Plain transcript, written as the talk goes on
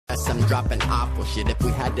I'm dropping awful shit. If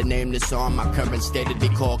we had to name this song, my current state would be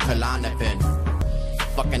called Klonopin.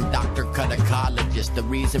 Fucking doctor, gynecologist. The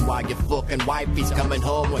reason why your fucking wifey's coming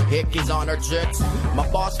home with hickeys on her tits. My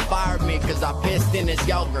boss fired me cause I pissed in his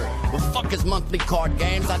yogurt. Well, fuck his monthly card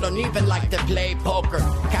games. I don't even like to play poker.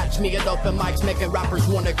 Catch me at open mics making rappers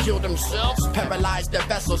wanna kill themselves. Paralyze their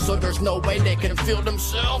vessels so there's no way they can feel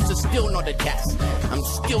themselves. It's still not a test. I'm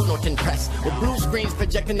still not impressed. With blue screens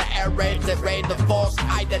projecting the air raids that raid the false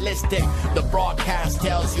idealistic. The broadcast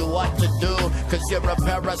tells you what to do cause you're a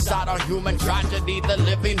parasite on human tragedy. The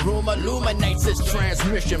living room illuminates its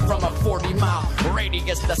transmission from a 40-mile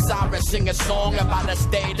radius. The sirens sing a song about a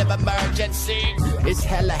state of emergency. It's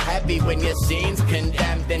hella heavy when your scene's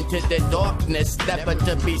condemned into the darkness, never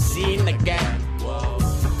to be seen again.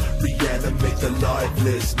 Reanimate the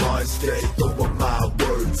lifeless mind state. Throw up my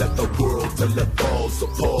words at the world till it falls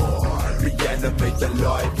apart. Reanimate the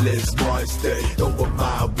lifeless mind state. Throw up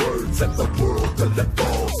my words at the world till it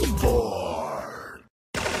falls apart.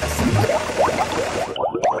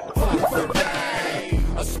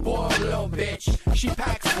 A spoiled little bitch, she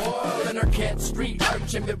packs oil in her kit. Street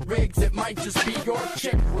urchin that rigs, it might just be your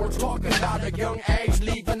chick. We're talking about a young age,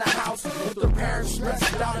 leaving the house with her parents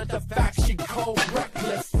stressed out at the fact she cold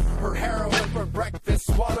reckless. Her heroin for breakfast,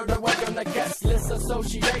 swallowed her way on the guest list.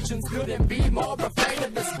 Associations couldn't be more afraid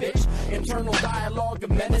of this bitch. Internal dialogue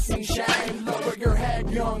of menacing shame. Lower your head,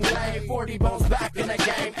 young lady, 40 bones back in the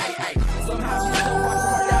game. Hey, hey, somehow she still rocks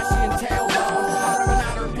Kardashian tailbone. Hollering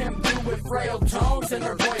at her pimp dude with frail tones in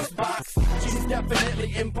her voice box. She's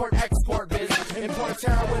definitely import-export biz. Imports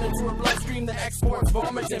heroin into her bloodstream that exports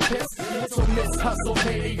vomit and piss. Little Miss Hustle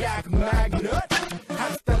maniac magnet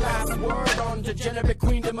has the last word on degenerate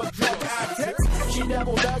queendom of drug addicts. She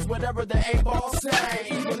devil does whatever the A-ball say.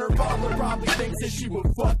 Even her father probably thinks that she would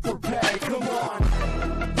fuck for pay. Come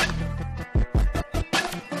on.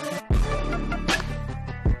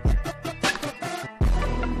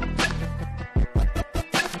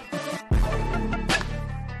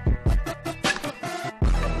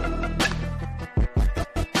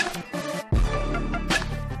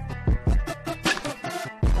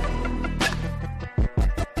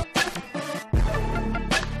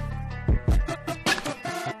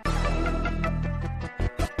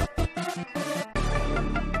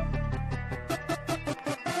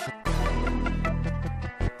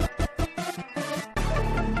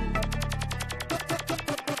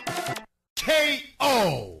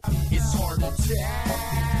 K.O. It's hard to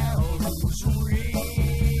tell who's real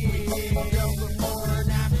before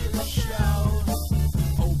and after the show.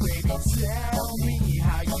 Oh baby, tell me